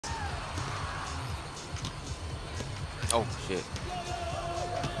Oh, shit.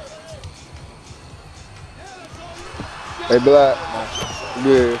 Hey, Black.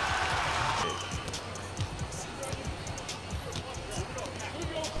 Yeah.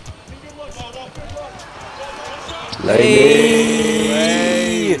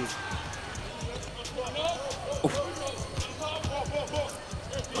 Hey!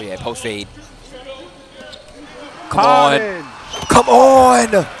 Oh, yeah, post fade. Come on. Come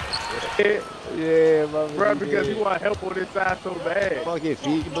on! Yeah, my Bro, because you want help on this side so bad. Fuck it,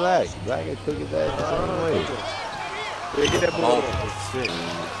 feed Black. Black had took his ass the same way. Yeah, get that ball.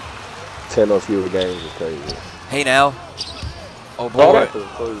 10 or fewer games is crazy. Hey, now. Oh, boy.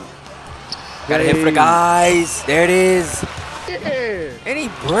 Gotta hit for the guys. There it is. Yeah. And he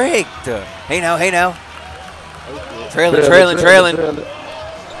bricked. Hey, now. Hey, now. Trailing.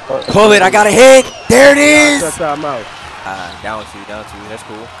 Pull it. I got a hit. There it is. That's time out. Down two. That's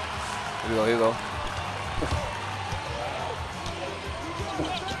cool. Here we go.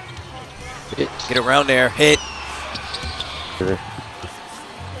 Get around there. Hit.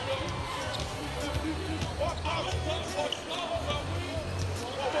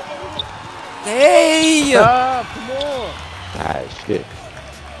 Hey! Come on. Ah, shit.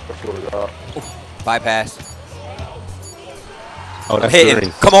 Bypass. Oh, that's hitting.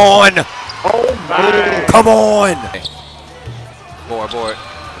 three. Come on! Oh, my. Come on! Boy.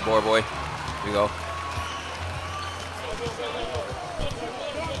 Here we go.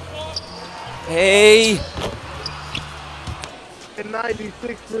 Hey!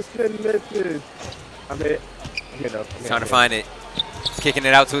 96% misses. I'm hit. Trying to find it. Kicking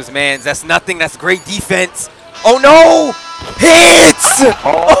it out to his mans. That's nothing. That's great defense. Oh no! Hits!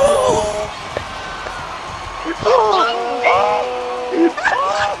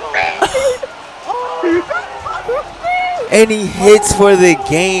 And he hits for the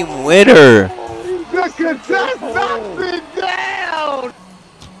game winner. The contest knocks it down.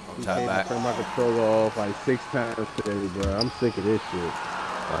 I turned my controller off like 6 times today, bro. I'm sick of this shit.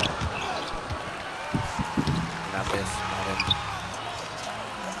 Not this. Not him.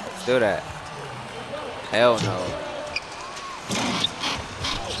 Let's do that. Hell no.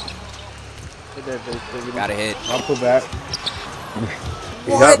 Gotta hit. I'll pull back.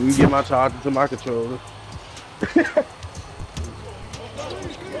 What? You get my charger to my controller.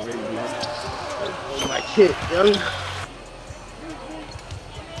 Oh, my kid, young.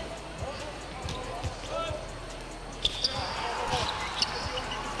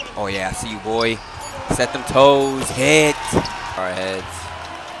 Oh yeah, I see you, boy. Set them toes. Hit. Our heads.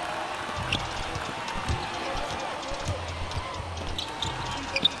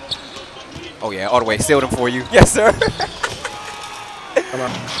 Oh yeah, all the way. Sealed him for you. Yes, sir. Come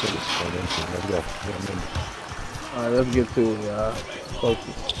on. All right, let's get to it, y'all.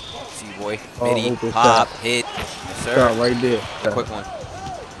 Focus. See you, boy. Oh, Midi, open pop, shot. hit. Yes, sir. Start right there. Quick one.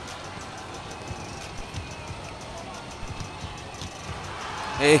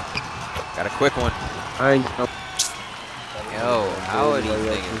 Hey, got a quick one. I ain't. Yo, how are these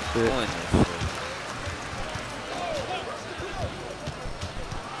niggas doing this shit?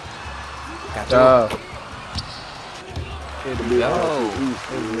 Got two. Yo. Oh,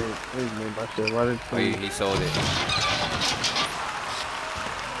 he sold it.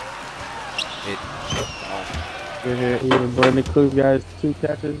 Hit. Good hit. Even Brandon Cook, guys. 2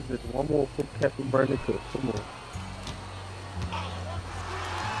 catches. There's one more full catch from Brandon Cook. Come on.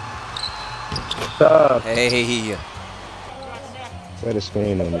 Hey. Where the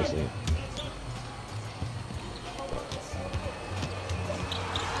screen on this thing?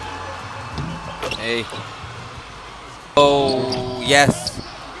 Hey. Oh, yes.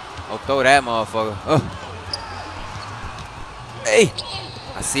 Oh, throw that motherfucker. Oh. Hey.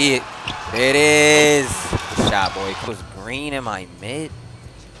 I see it. There it is. Good shot, boy. It was green in my mid.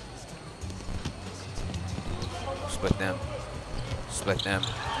 Split them. Split them.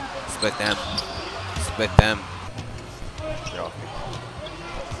 Split them. Split them. Get off me.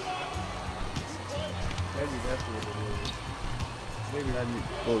 Maybe that's what it is. Maybe I need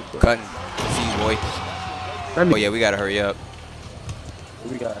to Cutting. See you, boy. Oh, yeah, we gotta hurry up.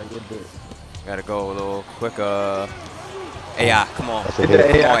 We gotta get this. Gotta go a little quicker. AI, come on. That's a Come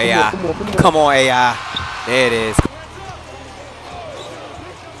hit. on, AI. Come on, AI. There it is.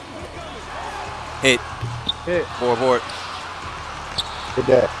 Hit. Hit. Board. Hit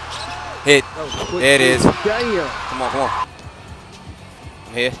that. Hit. There it is. Damn. Come on.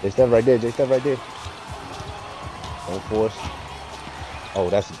 I'm here. J step right there. Don't force. Oh,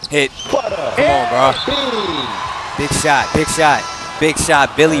 that's Hit. Come on, bro. Big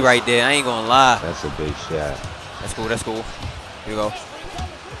shot. Billy right there. I ain't gonna lie. That's a big shot. That's cool. Here we go.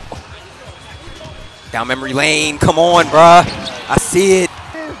 Down memory lane. Come on, bruh. I see it.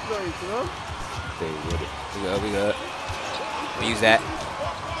 Stay with it. We good, we good. We use that.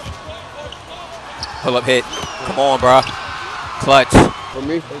 Pull up hit. Come on, bruh. Clutch. For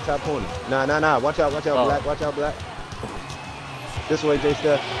me? Hey, top corner. Nah. Watch out, Black. Watch out, Black. This way, J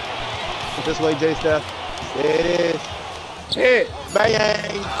Steph. This way, J Steph. There it is. Hit.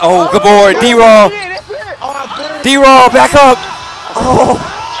 Bang. Oh, good board. D-Raw. D-Raw, back up. Oh.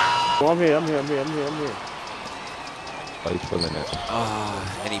 Oh, I'm here. Oh, he's pulling it.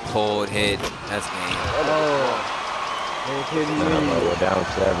 Oh, and he pulled, hit. That's game. Bro, we're down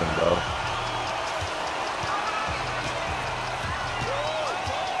 7, bro.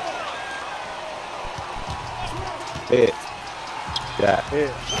 Hit. Yeah.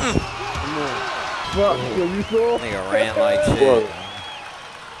 Come on. Fuck, you saw? Nigga ran like shit.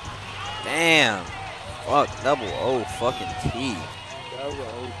 Damn. Fuck, double O fucking T. That was an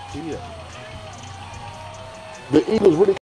OT. The Eagles really